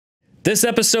This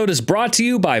episode is brought to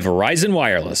you by Verizon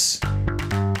Wireless.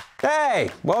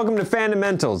 Hey, welcome to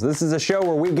Fundamentals. This is a show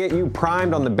where we get you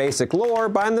primed on the basic lore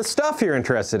behind the stuff you're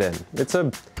interested in. It's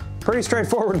a pretty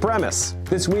straightforward premise.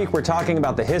 This week we're talking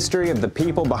about the history of the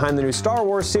people behind the new Star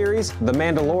Wars series, The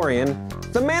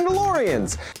Mandalorian. The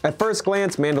Mandalorians! At first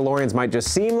glance, Mandalorians might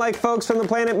just seem like folks from the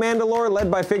planet Mandalore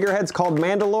led by figureheads called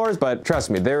Mandalores, but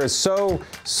trust me, there is so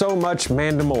much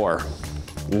Mandamore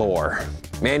lore.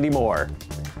 Mandy Moore.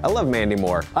 I love Mandy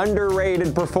Moore.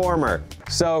 Underrated performer.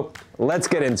 So let's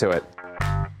get into it.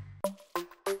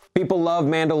 People love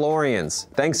Mandalorians,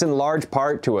 thanks in large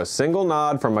part to a single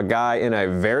nod from a guy in a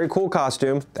very cool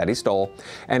costume that he stole.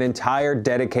 An entire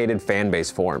dedicated fan base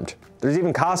formed. There's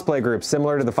even cosplay groups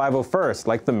similar to the 501st,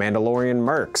 like the Mandalorian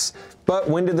Mercs. But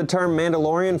when did the term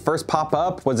Mandalorian first pop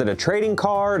up? Was it a trading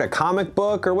card, a comic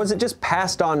book, or was it just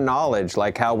passed on knowledge,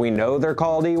 like how we know they're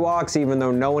called Ewoks even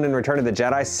though no one in Return of the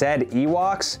Jedi said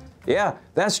Ewoks? Yeah,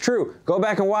 that's true. Go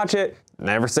back and watch it.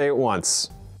 Never say it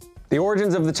once. The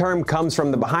origins of the term comes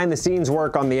from the behind-the-scenes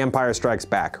work on The Empire Strikes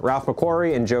Back. Ralph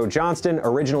McQuarrie and Joe Johnston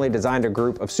originally designed a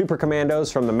group of super commandos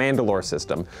from the Mandalore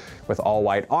system. With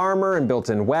all-white armor and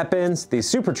built-in weapons, these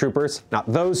super troopers, not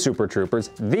those super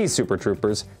troopers, these super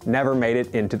troopers, never made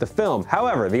it into the film.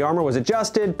 However, the armor was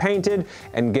adjusted, painted,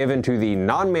 and given to the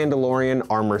non-Mandalorian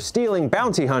armor-stealing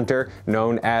bounty hunter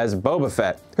known as Boba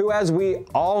Fett, who, as we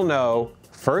all know,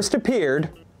 first appeared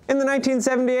in the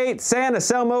 1978 San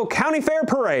Anselmo County Fair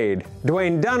Parade.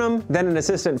 Dwayne Dunham, then an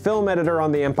assistant film editor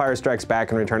on The Empire Strikes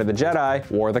Back and Return of the Jedi,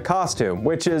 wore the costume,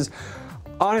 which is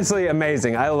honestly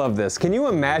amazing. I love this. Can you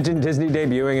imagine Disney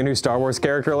debuting a new Star Wars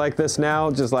character like this now?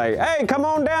 Just like, hey, come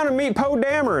on down and meet Poe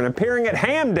Dameron, appearing at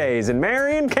Ham Days in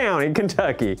Marion County,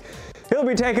 Kentucky. He'll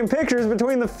be taking pictures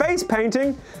between the face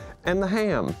painting and the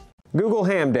ham. Google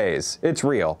Ham Days. It's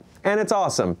real. And it's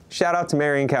awesome. Shout out to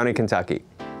Marion County, Kentucky.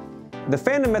 The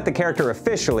fandom met the character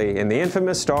officially in the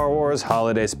infamous Star Wars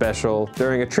Holiday Special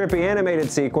during a trippy animated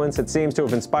sequence that seems to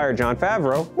have inspired Jon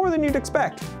Favreau more than you'd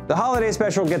expect. The Holiday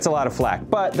Special gets a lot of flack,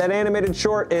 but that animated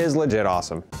short is legit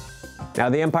awesome. Now,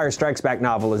 the Empire Strikes Back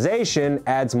novelization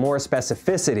adds more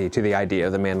specificity to the idea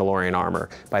of the Mandalorian armor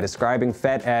by describing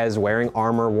Fett as wearing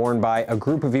armor worn by a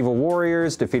group of evil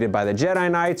warriors defeated by the Jedi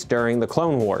Knights during the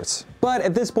Clone Wars. But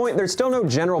at this point, there's still no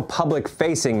general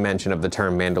public-facing mention of the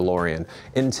term Mandalorian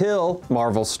until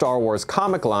Marvel's Star Wars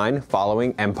comic line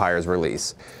following Empire's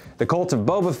release. The cult of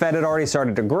Boba Fett had already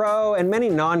started to grow, and many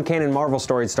non-canon Marvel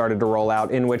stories started to roll out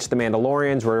in which the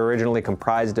Mandalorians were originally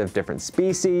comprised of different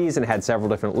species and had several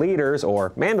different leaders,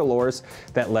 or Mandalores,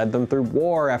 that led them through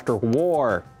war after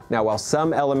war. Now, while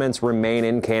some elements remain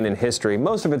in canon history,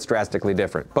 most of it's drastically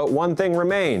different. But one thing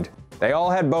remained. They all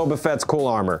had Boba Fett's cool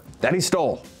armor that he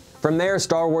stole. From there,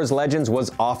 Star Wars Legends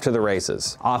was off to the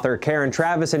races. Author Karen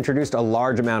Traviss introduced a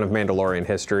large amount of Mandalorian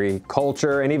history,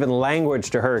 culture, and even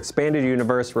language to her expanded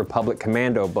universe Republic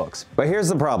Commando books. But here's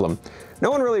the problem.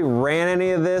 No one really ran any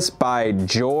of this by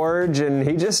George, and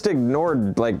he just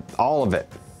ignored, like, all of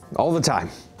it. All the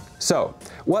time. So,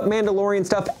 what Mandalorian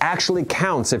stuff actually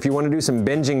counts if you want to do some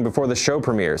binging before the show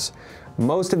premieres?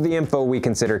 Most of the info we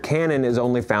consider canon is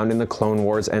only found in the Clone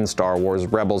Wars and Star Wars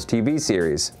Rebels TV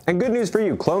series. And good news for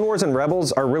you, Clone Wars and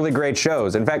Rebels are really great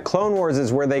shows. In fact, Clone Wars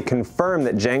is where they confirm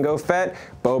that Jango Fett,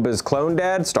 Boba's clone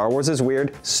dad, Star Wars is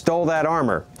weird, stole that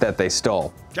armor that they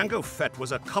stole. Jango Fett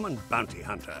was a common bounty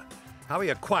hunter. How he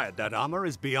acquired that armor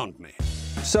is beyond me.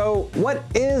 So, what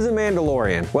is a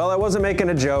Mandalorian? Well, I wasn't making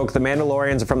a joke. The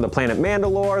Mandalorians are from the planet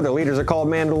Mandalore, their leaders are called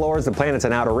Mandalores, the planet's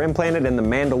an outer rim planet in the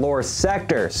Mandalore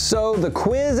sector. So, the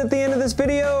quiz at the end of this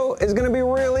video is gonna be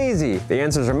real easy. The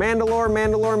answers are Mandalore,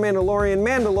 Mandalore, Mandalorian,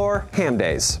 Mandalore, Ham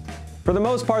Days. For the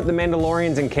most part, the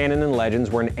Mandalorians in canon and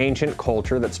legends were an ancient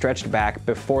culture that stretched back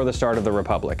before the start of the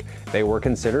Republic. They were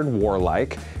considered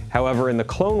warlike. However, in the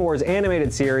Clone Wars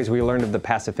animated series, we learned of the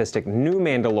pacifistic new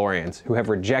Mandalorians who have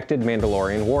rejected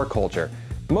Mandalorian war culture.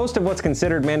 Most of what's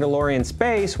considered Mandalorian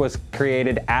space was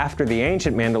created after the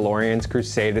ancient Mandalorians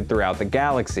crusaded throughout the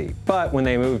galaxy. But when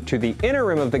they moved to the inner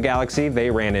rim of the galaxy, they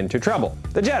ran into trouble.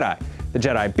 The Jedi. The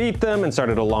Jedi beat them and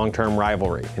started a long-term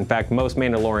rivalry. In fact, most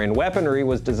Mandalorian weaponry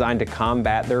was designed to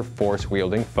combat their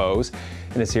force-wielding foes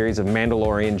in a series of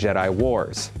Mandalorian Jedi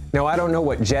wars. Now, I don't know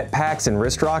what jetpacks and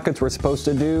wrist rockets were supposed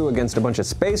to do against a bunch of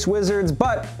space wizards,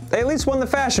 but they at least won the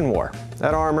fashion war.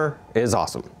 That armor is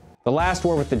awesome. The last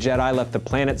war with the Jedi left the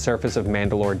planet surface of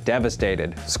Mandalore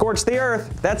devastated. Scorch the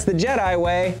earth, that's the Jedi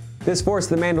way. This forced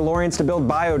the Mandalorians to build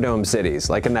biodome cities,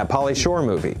 like in that Pauly Shore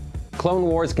movie. Clone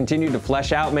Wars continued to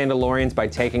flesh out Mandalorians by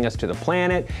taking us to the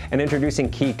planet and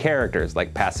introducing key characters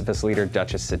like pacifist leader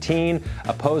Duchess Satine,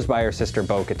 opposed by her sister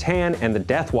Bo-Katan, and the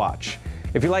Death Watch.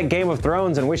 If you like Game of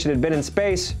Thrones and wish it had been in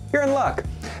space, you're in luck.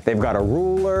 They've got a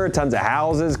ruler, tons of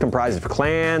houses comprised of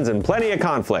clans, and plenty of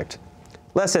conflict.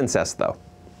 Less incest, though.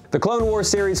 The Clone Wars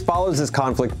series follows this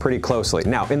conflict pretty closely.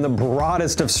 Now, in the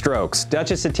broadest of strokes,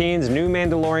 Duchess Satine's new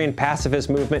Mandalorian pacifist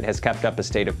movement has kept up a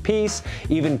state of peace,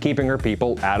 even keeping her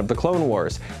people out of the Clone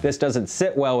Wars. This doesn't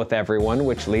sit well with everyone,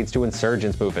 which leads to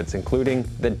insurgence movements, including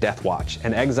the Death Watch,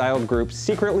 an exiled group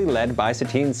secretly led by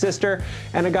Satine's sister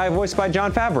and a guy voiced by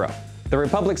Jon Favreau. The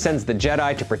Republic sends the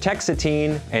Jedi to protect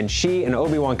Satine, and she and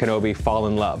Obi-Wan Kenobi fall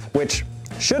in love, which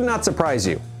should not surprise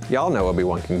you. Y'all know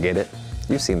Obi-Wan can get it.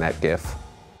 You've seen that gif.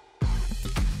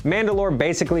 Mandalore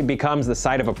basically becomes the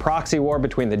site of a proxy war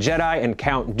between the Jedi and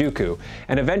Count Dooku,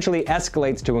 and eventually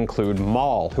escalates to include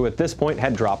Maul, who at this point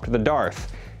had dropped the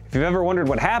Darth. If you've ever wondered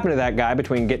what happened to that guy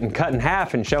between getting cut in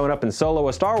half and showing up in Solo: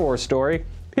 A Star Wars Story,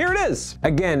 here it is!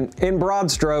 Again, in broad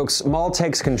strokes, Maul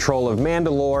takes control of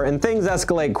Mandalore and things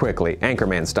escalate quickly,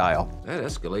 Anchorman style. That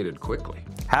escalated quickly.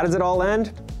 How does it all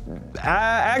end?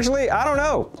 Actually, I don't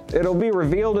know. It'll be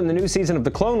revealed in the new season of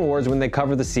The Clone Wars when they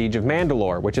cover the Siege of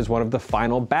Mandalore, which is one of the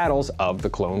final battles of The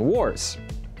Clone Wars.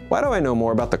 Why do I know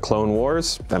more about The Clone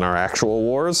Wars than our actual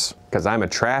wars? Because I'm a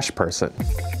trash person.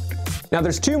 Now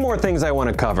there's two more things I want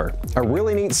to cover. A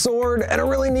really neat sword and a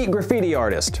really neat graffiti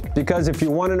artist. Because if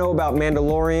you want to know about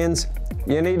Mandalorians,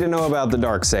 you need to know about the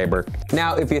Darksaber.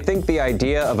 Now, if you think the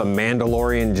idea of a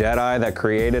Mandalorian Jedi that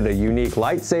created a unique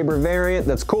lightsaber variant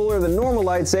that's cooler than normal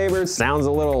lightsabers sounds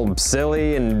a little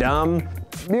silly and dumb,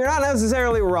 you're not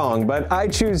necessarily wrong, but I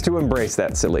choose to embrace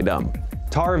that silly dumb.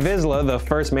 Tar Vizsla, the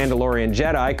first Mandalorian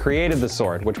Jedi, created the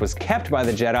sword, which was kept by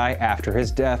the Jedi after his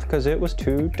death because it was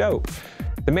too dope.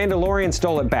 The Mandalorian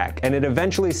stole it back, and it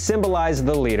eventually symbolized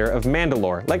the leader of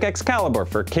Mandalore, like Excalibur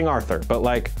for King Arthur, but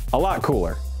like a lot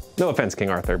cooler. No offense, King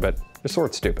Arthur, but your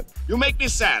sword's stupid. You make me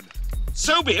sad.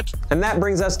 So be it. And that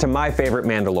brings us to my favorite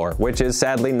Mandalore, which is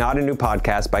sadly not a new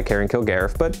podcast by Karen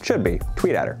Kilgariff, but should be.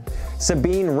 Tweet at her.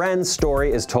 Sabine Wren's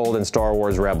story is told in Star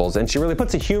Wars Rebels, and she really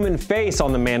puts a human face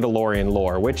on the Mandalorian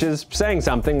lore, which is saying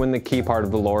something when the key part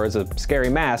of the lore is a scary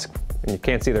mask and you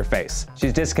can't see their face.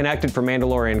 She's disconnected from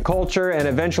Mandalorian culture and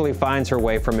eventually finds her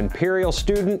way from Imperial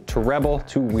student to rebel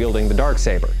to wielding the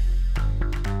Darksaber.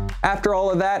 After all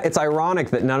of that, it's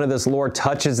ironic that none of this lore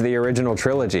touches the original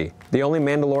trilogy. The only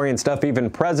Mandalorian stuff even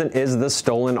present is the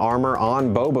stolen armor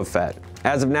on Boba Fett.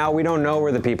 As of now, we don't know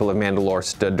where the people of Mandalore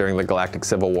stood during the Galactic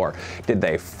Civil War. Did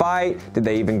they fight? Did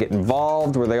they even get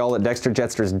involved? Were they all at Dexter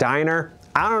Jettster's diner?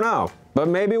 I don't know, but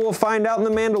maybe we'll find out in The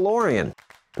Mandalorian.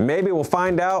 Maybe we'll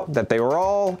find out that they were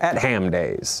all at Ham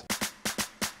Days.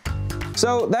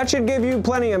 So that should give you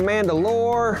plenty of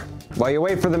Mandalore while you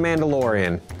wait for The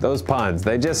Mandalorian. Those puns,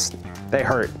 they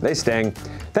hurt, they sting.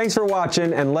 Thanks for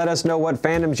watching, and let us know what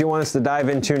fandoms you want us to dive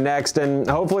into next, and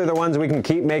hopefully they're ones we can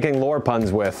keep making lore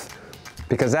puns with,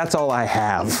 because that's all I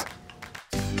have.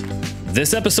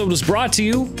 This episode was brought to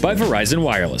you by Verizon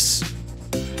Wireless.